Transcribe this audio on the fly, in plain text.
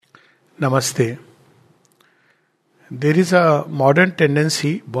Namaste. There is a modern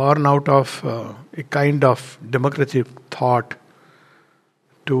tendency born out of a kind of democratic thought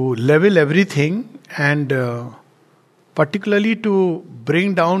to level everything and particularly to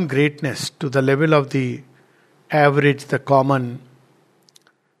bring down greatness to the level of the average, the common.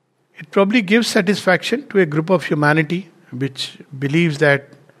 It probably gives satisfaction to a group of humanity which believes that,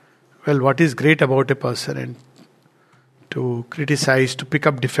 well, what is great about a person, and to criticize, to pick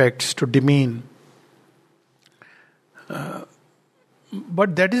up defects, to demean.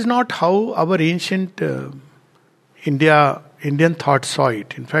 But that is not how our ancient Indian thought saw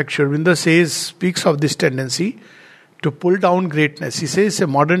it. In fact, Sri Aurobindo speaks of this tendency to pull down greatness. He says it's a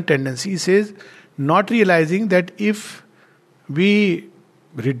modern tendency. He says, not realizing that if we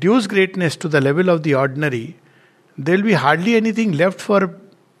reduce greatness to the level of the ordinary, there will be hardly anything left for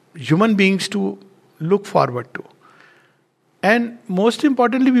human beings to look forward to. And most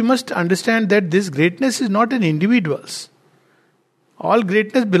importantly, we must understand that this greatness is not an individual's. All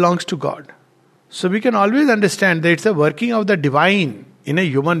greatness belongs to God. So we can always understand that it's a working of the divine in a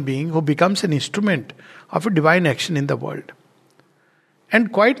human being who becomes an instrument of a divine action in the world.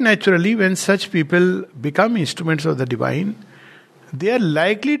 And quite naturally, when such people become instruments of the divine, they are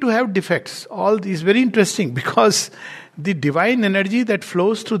likely to have defects. All these very interesting because the divine energy that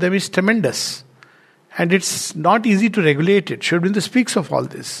flows through them is tremendous. And it's not easy to regulate it. Sri Aurobindo speaks of all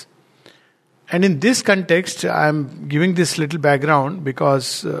this. And in this context, I'm giving this little background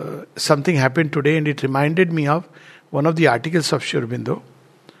because something happened today and it reminded me of one of the articles of Sri Aurobindo,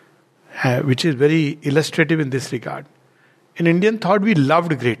 which is very illustrative in this regard. In Indian thought, we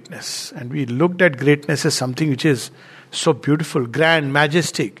loved greatness and we looked at greatness as something which is so beautiful, grand,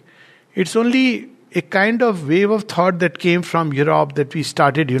 majestic. It's only a kind of wave of thought that came from Europe that we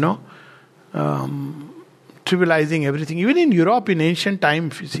started, trivializing everything. Even in Europe, in ancient time,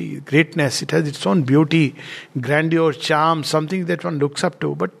 if you see greatness, it has its own beauty, grandeur, charm, something that one looks up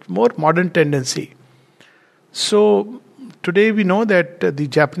to, but more modern tendency. So, today we know that the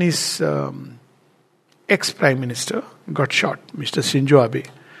Japanese ex-prime minister got shot, Mr. Shinzo Abe.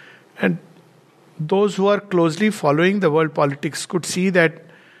 And those who are closely following the world politics could see that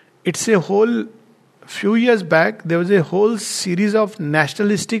it's a whole, few years back, there was a whole series of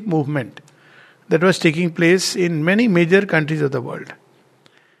nationalistic movement that was taking place in many major countries of the world.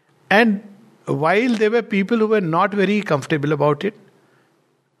 And while there were people who were not very comfortable about it,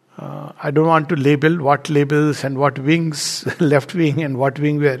 I don't want to label what labels and what wings, left wing and what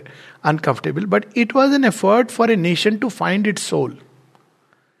wing were uncomfortable, but it was an effort for a nation to find its soul.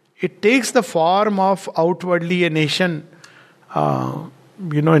 It takes the form of outwardly a nation,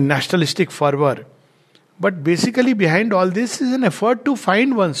 in nationalistic fervor. But basically behind all this is an effort to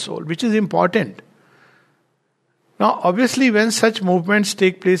find one's soul, which is important. Now, obviously, when such movements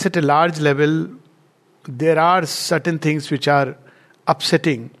take place at a large level, there are certain things which are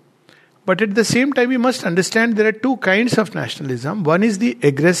upsetting. But at the same time, we must understand there are two kinds of nationalism. One is the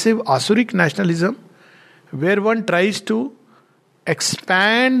aggressive Asuric nationalism, where one tries to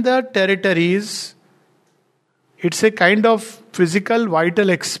expand the territories. It's a kind of physical, vital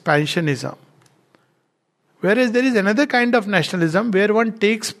expansionism. Whereas there is another kind of nationalism where one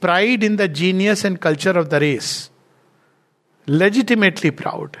takes pride in the genius and culture of the race. Legitimately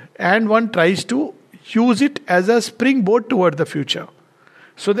proud. And one tries to use it as a springboard toward the future.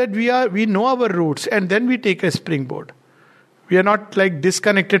 So that we know our roots and then we take a springboard. We are not like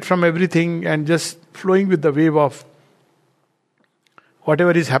disconnected from everything and just flowing with the wave of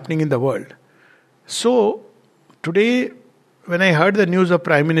whatever is happening in the world. So, today when I heard the news of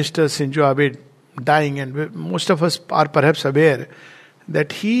Prime Minister Shinzo Abe dying, and most of us are perhaps aware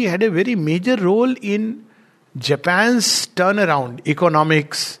that he had a very major role in Japan's turnaround,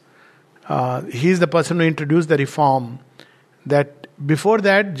 economics. He is the person who introduced the reform that before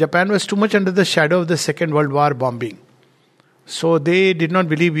that Japan was too much under the shadow of the Second World War bombing. So they did not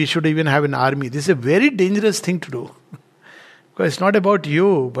believe we should even have an army. This is a very dangerous thing to do. Because it's not about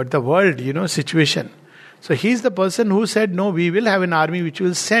you, but the world, situation. So he's the person who said, no, we will have an army which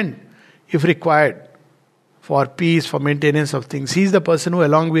will send if required, for peace, for maintenance of things. He's the person who,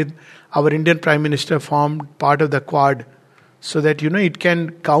 along with our Indian Prime Minister, formed part of the Quad, so that, it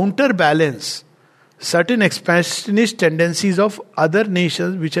can counterbalance certain expansionist tendencies of other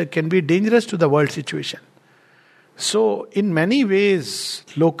nations which can be dangerous to the world situation. So, in many ways,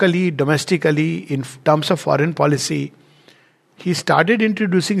 locally, domestically, in terms of foreign policy, he started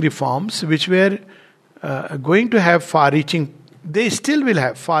introducing reforms which were going to have far-reaching, they still will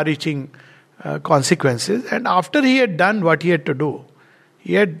have far-reaching consequences. And after he had done what he had to do,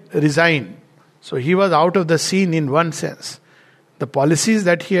 he had resigned. So he was out of the scene in one sense. The policies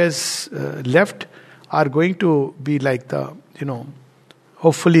that he has left are going to be like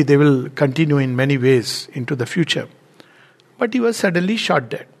hopefully they will continue in many ways into the future. But he was suddenly shot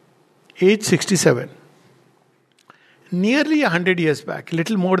dead, age 67. Nearly 100 years back,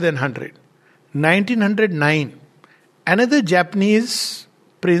 little more than 100, 1909, another Japanese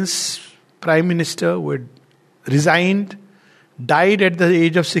prince, prime minister who had resigned, died at the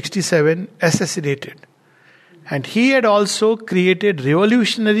age of 67, assassinated. And he had also created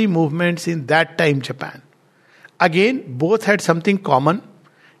revolutionary movements in that time, Japan. Again, both had something common.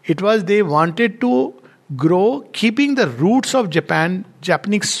 It was they wanted to grow, keeping the roots of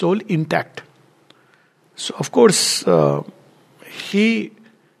Japanese soul intact. So, of course, he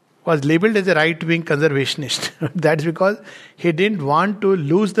was labeled as a right-wing conservationist. That's because he didn't want to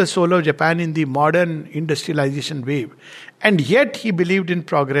lose the soul of Japan in the modern industrialization wave. And yet he believed in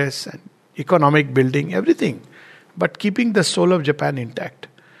progress and economic building, everything, but keeping the soul of Japan intact.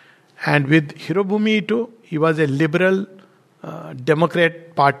 And with Hirobumi Ito, he was a liberal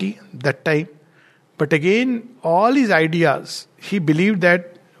Democrat party that time. But again, all his ideas, he believed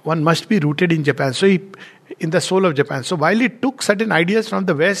that one must be rooted in Japan. So in the soul of Japan. So while he took certain ideas from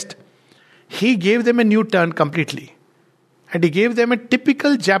the West, he gave them a new turn completely. And he gave them a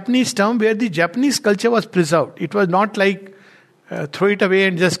typical Japanese term where the Japanese culture was preserved. It was not like throw it away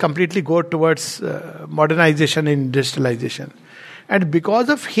and just completely go towards modernization and industrialization. And because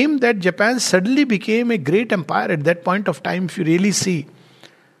of him, that Japan suddenly became a great empire at that point of time. If you really see,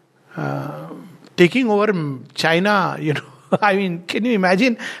 taking over China, I mean, can you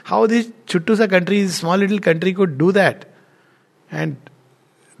imagine how this Chuttusa country, small little country, could do that? And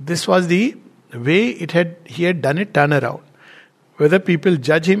this was the way he had done it turnaround. Whether people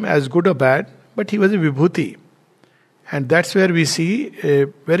judge him as good or bad, but he was a vibhuti. And that's where we see a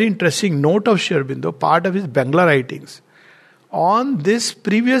very interesting note of Sri Aurobindo, part of his Bangla writings, on this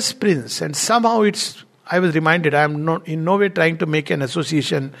previous prince. And somehow I was reminded, I am not in no way trying to make an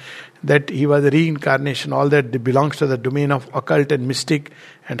association that he was a reincarnation, all that belongs to the domain of occult and mystic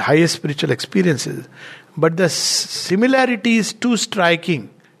and highest spiritual experiences. But the similarity is too striking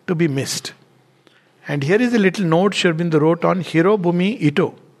to be missed. And here is a little note Sri Aurobindo wrote on Hirobumi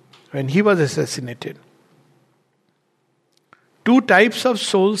Ito when he was assassinated. Two types of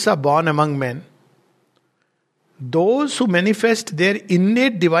souls are born among men. Those who manifest their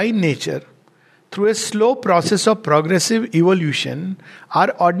innate divine nature through a slow process of progressive evolution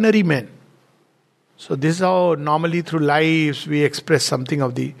are ordinary men. So this is how normally through lives we express something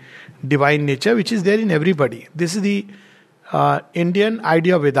of the divine nature which is there in everybody. This is the Indian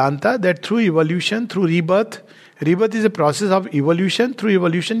idea of Vedanta, that through evolution, through rebirth is a process of evolution. Through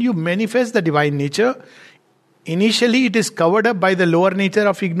evolution you manifest the divine nature. Initially it is covered up by the lower nature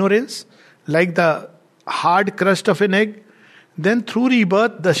of ignorance, like the hard crust of an egg. Then through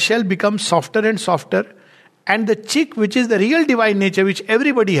rebirth, the shell becomes softer and softer, and the chick, which is the real divine nature, which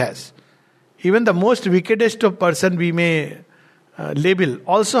everybody has, even the most wickedest of person we may label,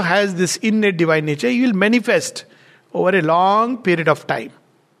 also has this innate divine nature. He will manifest over a long period of time.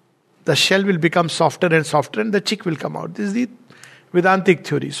 The shell will become softer and softer, and the chick will come out. This is the Vedantic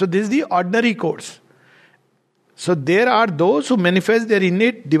theory. So this is the ordinary course. So there are those who manifest their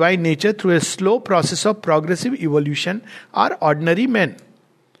innate divine nature through a slow process of progressive evolution are ordinary men.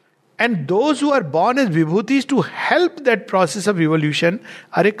 And those who are born as vibhutis to help that process of evolution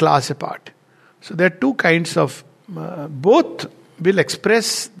are a class apart. So there are two kinds of, both will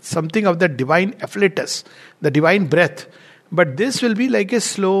express something of the divine afflatus, the divine breath. But this will be like a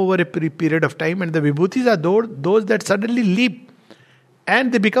slow over a period of time, and the vibhutis are those that suddenly leap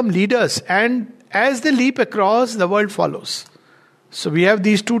and they become leaders, and as they leap across, the world follows. So we have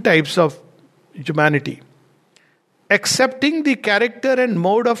these two types of humanity. Accepting the character and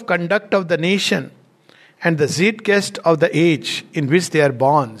mode of conduct of the nation and the zeitgeist of the age in which they are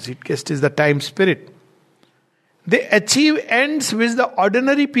born. Zeitgeist is the time spirit. They achieve ends which the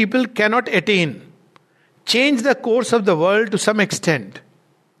ordinary people cannot attain, change the course of the world to some extent,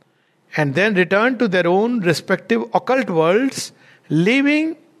 and then return to their own respective occult worlds,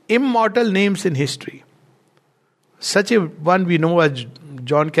 leaving immortal names in history. Such a one we know as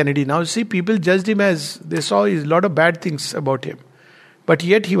John Kennedy. Now see, people judged him as, they saw a lot of bad things about him. But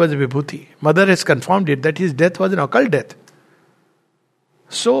yet he was a vibhuti. Mother has confirmed it, that his death was an occult death.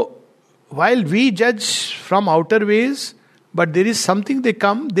 So, while we judge from outer ways, but there is something they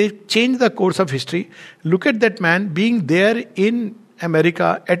change the course of history. Look at that man being there in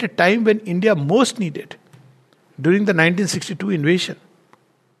America at a time when India most needed, during the 1962 invasion.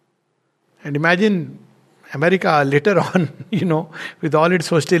 And imagine America later on, with all its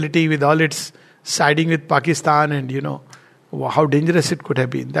hostility, with all its siding with Pakistan and, how dangerous it could have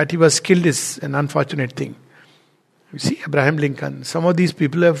been. That he was killed is an unfortunate thing. You see, Abraham Lincoln, some of these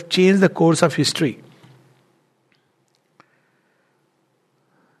people have changed the course of history.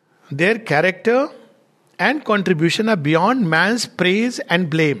 Their character and contribution are beyond man's praise and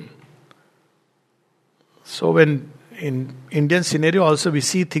blame. So when in Indian scenario also we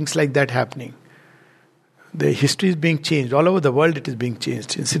see things like that happening. The history is being changed. All over the world it is being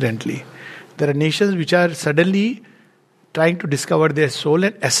changed, incidentally. There are nations which are suddenly trying to discover their soul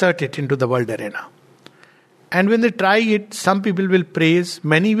and assert it into the world arena. And when they try it, some people will praise,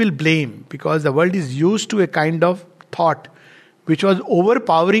 many will blame, because the world is used to a kind of thought which was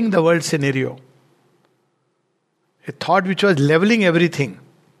overpowering the world scenario. A thought which was leveling everything.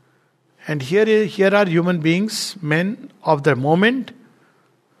 And here are human beings, men of the moment,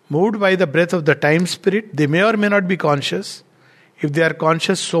 moved by the breath of the time spirit. They may or may not be conscious. If they are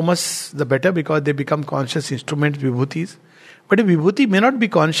conscious, so much the better, because they become conscious instruments, vibhutis. But a vibhuti may not be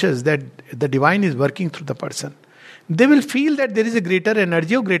conscious that the divine is working through the person. They will feel that there is a greater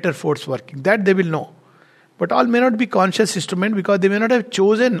energy or greater force working. That they will know. But all may not be conscious instrument, because they may not have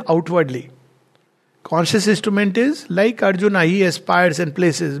chosen outwardly. Conscious instrument is like Arjuna, he aspires and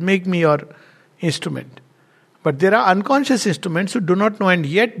places, make me your instrument. But there are unconscious instruments who do not know, and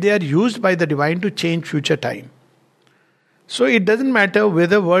yet they are used by the divine to change future time. So it doesn't matter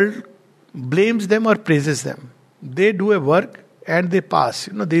whether world blames them or praises them. They do a work and they pass.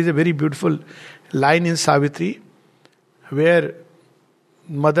 There is a very beautiful line in Savitri where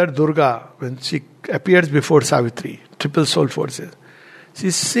Mother Durga, when she appears before Savitri, triple soul forces, she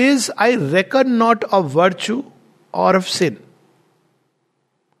says, I reckon not of virtue or of sin,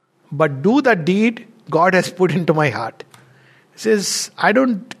 but do the deed God has put into my heart. She says, I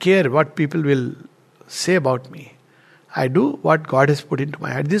don't care what people will say about me. I do what God has put into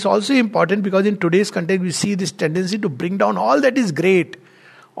my heart. This is also important, because in today's context we see this tendency to bring down all that is great,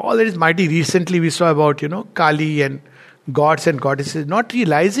 all that is mighty. Recently we saw about, Kali and gods and goddesses, not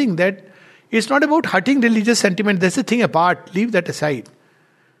realizing that it's not about hurting religious sentiment. That's a thing apart. Leave that aside.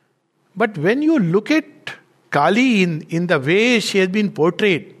 But when you look at Kali in the way she has been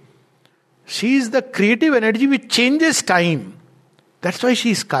portrayed, she is the creative energy which changes time. That's why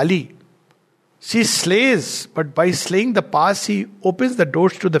she is Kali. She slays, but by slaying the past, she opens the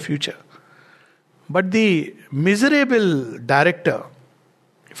doors to the future. But the miserable director,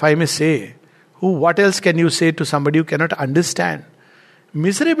 if I may say, what else can you say to somebody who cannot understand?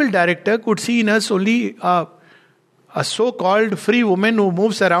 Miserable director could see in us only a so-called free woman who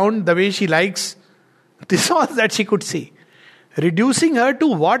moves around the way she likes. This was that she could see. Reducing her to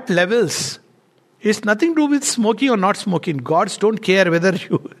what levels? It's nothing to do with smoking or not smoking. Gods don't care whether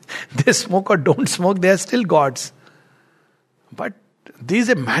they smoke or don't smoke. They are still gods. But there is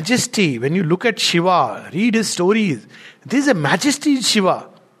a majesty. When you look at Shiva, read his stories, there is a majesty in Shiva.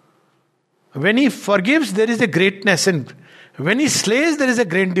 When he forgives, there is a greatness. And when he slays, there is a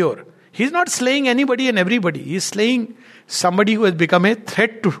grandeur. He's not slaying anybody and everybody. He's slaying somebody who has become a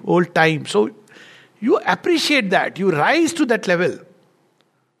threat to old time. So you appreciate that. You rise to that level.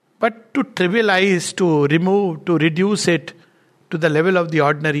 But to trivialize, to remove, to reduce it to the level of the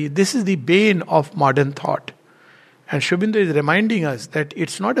ordinary, this is the bane of modern thought. And Sri Aurobindo is reminding us that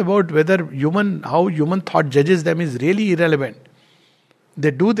it's not about how human thought judges them is really irrelevant. They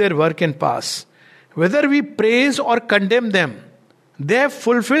do their work and pass. Whether we praise or condemn them, they have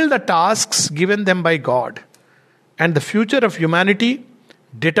fulfilled the tasks given them by God. And the future of humanity,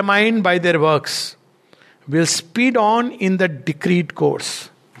 determined by their works, will speed on in the decreed course.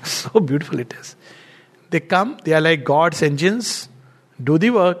 So beautiful it is. They come, they are like God's engines, do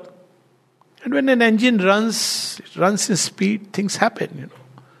the work. And when an engine runs in speed, things happen,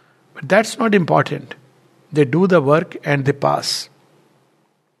 But that's not important. They do the work and they pass.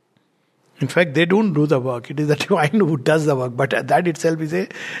 In fact, they don't do the work. It is the divine who does the work. But that itself is a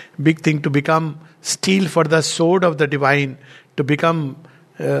big thing, to become steel for the sword of the divine, to become,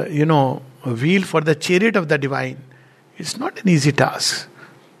 a wheel for the chariot of the divine. It's not an easy task.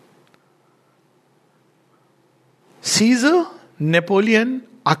 Caesar, Napoleon,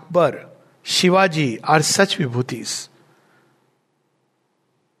 Akbar, Shivaji are such vibhutis.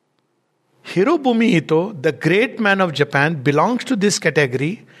 Hirobumi Ito, the great man of Japan, belongs to this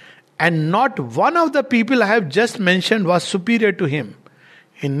category, and not one of the people I have just mentioned was superior to him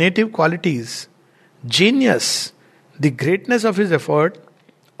in native qualities, genius, the greatness of his effort,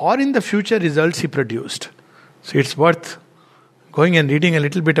 or in the future results he produced. So it's worth going and reading a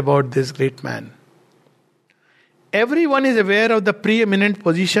little bit about this great man. Everyone is aware of the preeminent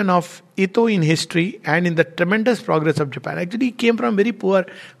position of Ito in history and in the tremendous progress of Japan. Actually, he came from a very poor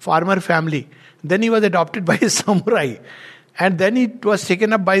farmer family. Then he was adopted by a samurai. And then it was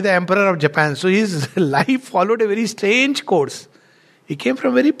taken up by the Emperor of Japan. So his life followed a very strange course. He came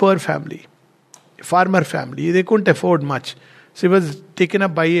from a very poor family, a farmer family. They couldn't afford much. So he was taken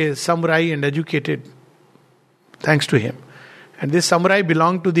up by a samurai and educated thanks to him. And this samurai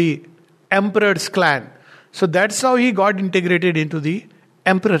belonged to the emperor's clan. So that's how he got integrated into the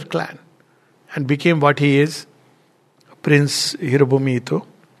emperor clan and became what he is, Prince Hirobumi Ito.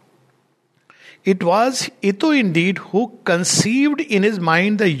 It was Ito indeed who conceived in his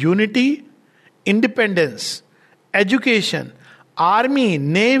mind the unity, independence, education, army,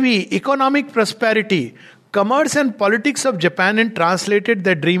 navy, economic prosperity, commerce and politics of Japan, and translated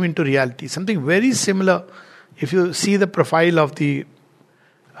that dream into reality. Something very similar if you see the profile of the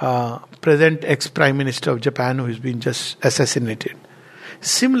present ex-Prime Minister of Japan who has been just assassinated.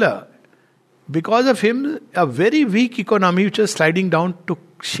 Similar. Because of him, a very weak economy which was sliding down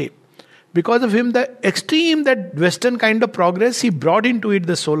took shape. Because of him, the extreme, that Western kind of progress, he brought into it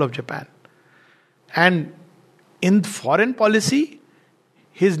the soul of Japan. And in foreign policy,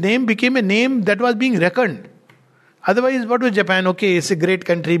 his name became a name that was being reckoned. Otherwise, what was Japan? Okay, it's a great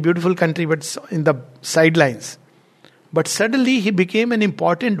country, beautiful country, but it's in the sidelines. But suddenly, he became an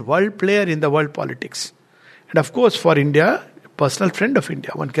important world player in the world politics. And of course, for India, a personal friend of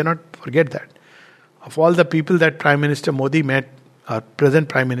India, one cannot forget that. Of all the people that Prime Minister Modi met, our present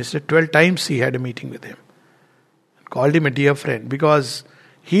Prime Minister, 12 times he had a meeting with him. Called him a dear friend because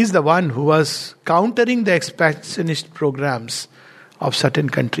he's the one who was countering the expansionist programs of certain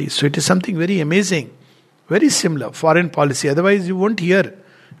countries. So it is something very amazing, very similar, foreign policy. Otherwise you won't hear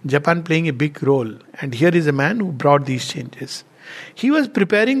Japan playing a big role. And here is a man who brought these changes. He was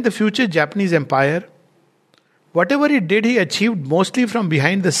preparing the future Japanese empire. Whatever he did, he achieved mostly from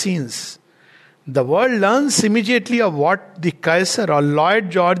behind the scenes. The world learns immediately of what the Kaiser or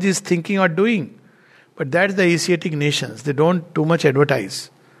Lloyd George is thinking or doing. But that's the Asiatic nations. They don't too much advertise.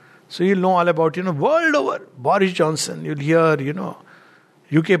 So you'll know all about, world over. Boris Johnson, you'll hear,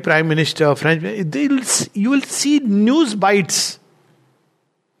 UK Prime Minister, French, you will see news bites.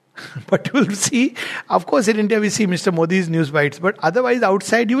 But you will see, of course in India we see Mr. Modi's news bites. But otherwise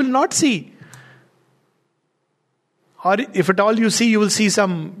outside you will not see. Or if at all you see, you will see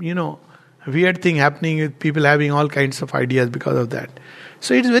some, weird thing happening with people having all kinds of ideas because of that.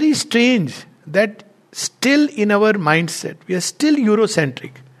 So it's very strange that still in our mindset, we are still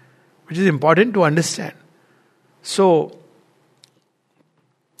Eurocentric, which is important to understand. So,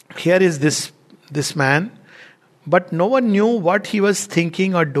 here is this man, but no one knew what he was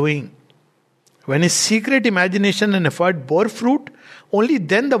thinking or doing. When his secret imagination and effort bore fruit, only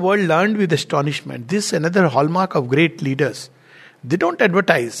then the world learned with astonishment. This is another hallmark of great leaders. They don't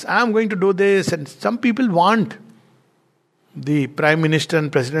advertise, I am going to do this, and some people want the Prime Minister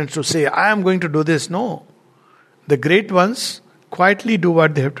and President to say, I am going to do this. No. The great ones quietly do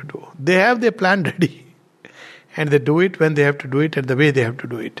what they have to do. They have their plan ready. And they do it when they have to do it and the way they have to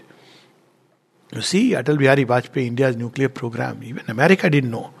do it. You see, Atal Bihari Vajpayee, India's nuclear program, even America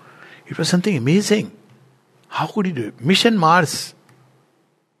didn't know. It was something amazing. How could he do it? Mission Mars.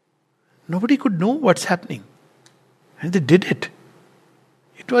 Nobody could know what's happening. And they did it.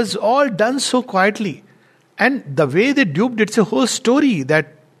 It was all done so quietly. And the way they duped, it's a whole story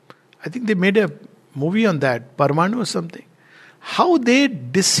that I think they made a movie on that, Parmanu or something. How they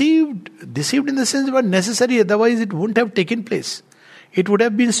deceived in the sense they were necessary, otherwise it wouldn't have taken place. It would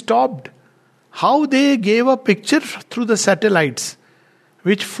have been stopped. How they gave a picture through the satellites,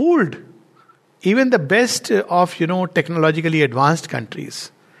 which fooled even the best of, technologically advanced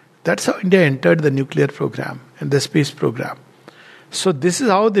countries. That's how India entered the nuclear program and the space program. So this is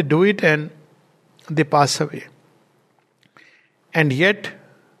how they do it, and they pass away. And yet,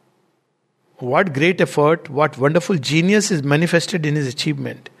 what great effort, what wonderful genius is manifested in his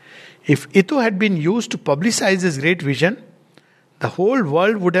achievement. If Ito had been used to publicize his great vision, the whole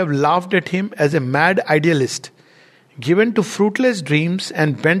world would have laughed at him as a mad idealist, given to fruitless dreams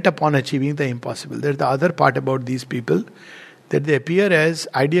and bent upon achieving the impossible. There's the other part about these people, that they appear as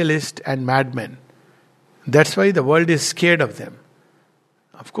idealists and madmen. That's why the world is scared of them.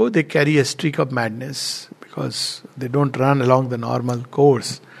 Of course, they carry a streak of madness because they don't run along the normal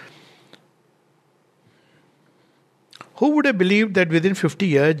course. Who would have believed that within 50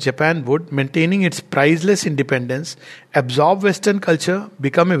 years, Japan would, maintaining its priceless independence, absorb Western culture,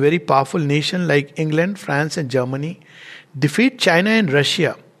 become a very powerful nation like England, France and Germany, defeat China and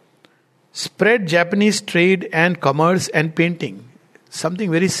Russia, spread Japanese trade and commerce and painting. Something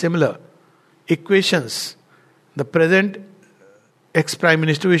very similar. Equations. The present ex-Prime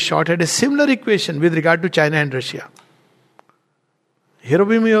Minister who is shot had a similar equation with regard to China and Russia.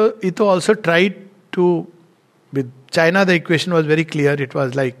 Hirobumi Ito also tried to With China, the equation was very clear. It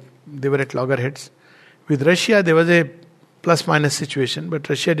was like they were at loggerheads. With Russia, there was a plus-minus situation, but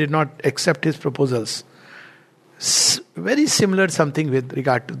Russia did not accept his proposals. Very similar something with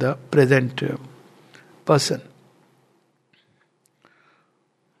regard to the present person.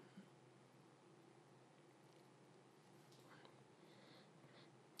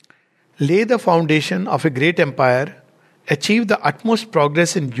 Lay the foundation of a great empire, achieve the utmost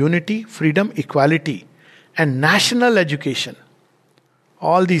progress in unity, freedom, equality, and national education.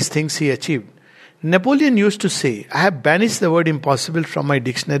 All these things he achieved. Napoleon used to say, I have banished the word impossible from my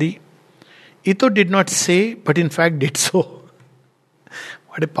dictionary. Ito did not say, but in fact did so.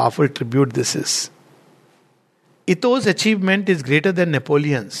 What a powerful tribute this is. Ito's achievement is greater than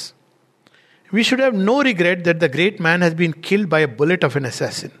Napoleon's. We should have no regret that the great man has been killed by a bullet of an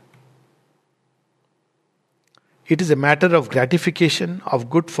assassin. It is a matter of gratification, of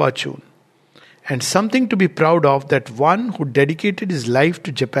good fortune, and something to be proud of that one who dedicated his life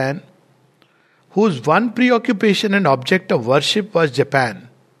to Japan, whose one preoccupation and object of worship was Japan,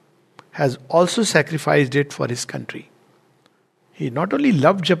 has also sacrificed it for his country. He not only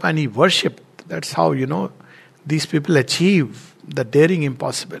loved Japan, he worshipped. That's how, these people achieve the daring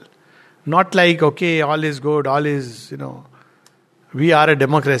impossible. Not like, okay, all is good, all is, we are a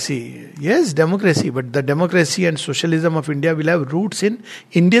democracy. Yes, democracy, but the democracy and socialism of India will have roots in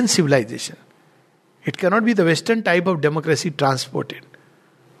Indian civilization. It cannot be the Western type of democracy transported.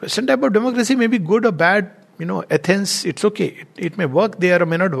 Western type of democracy may be good or bad. Athens, it's okay. It may work there or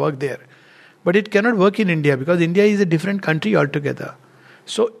may not work there. But it cannot work in India because India is a different country altogether.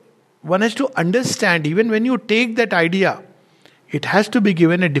 So one has to understand, even when you take that idea, it has to be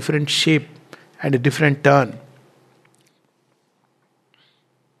given a different shape and a different turn.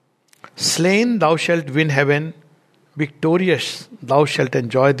 Slain, thou shalt win heaven. Victorious, thou shalt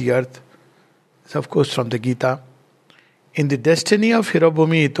enjoy the earth. It's of course from the Gita. In the destiny of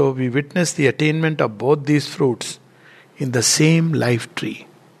Hirobumi Ito, we witness the attainment of both these fruits in the same life tree.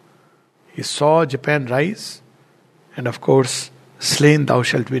 He saw Japan rise, and of course, slain, thou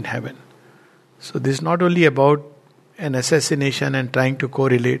shalt win heaven. So this is not only about an assassination and trying to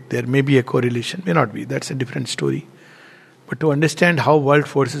correlate. There may be a correlation, may not be. That's a different story. But to understand how world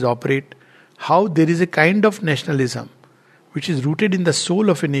forces operate, how there is a kind of nationalism which is rooted in the soul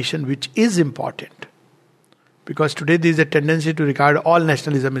of a nation, which is important. Because today there is a tendency to regard all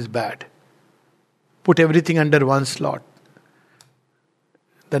nationalism as bad. Put everything under one slot.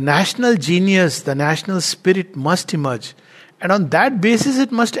 The national genius, the national spirit must emerge. And on that basis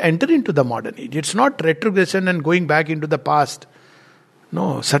it must enter into the modern age. It's not retrogression and going back into the past.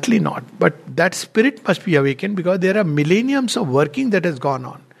 No, certainly not. But that spirit must be awakened because there are millenniums of working that has gone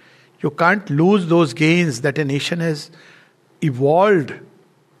on. You can't lose those gains that a nation has evolved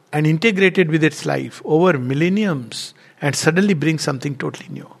and integrated with its life over millenniums and suddenly bring something totally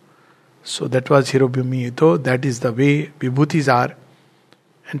new. So that was Hirobumi Ito. That is the way Vibhutis are.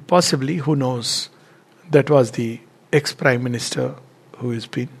 And possibly, who knows, that was the ex-Prime Minister who has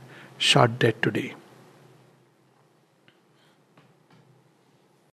been shot dead today.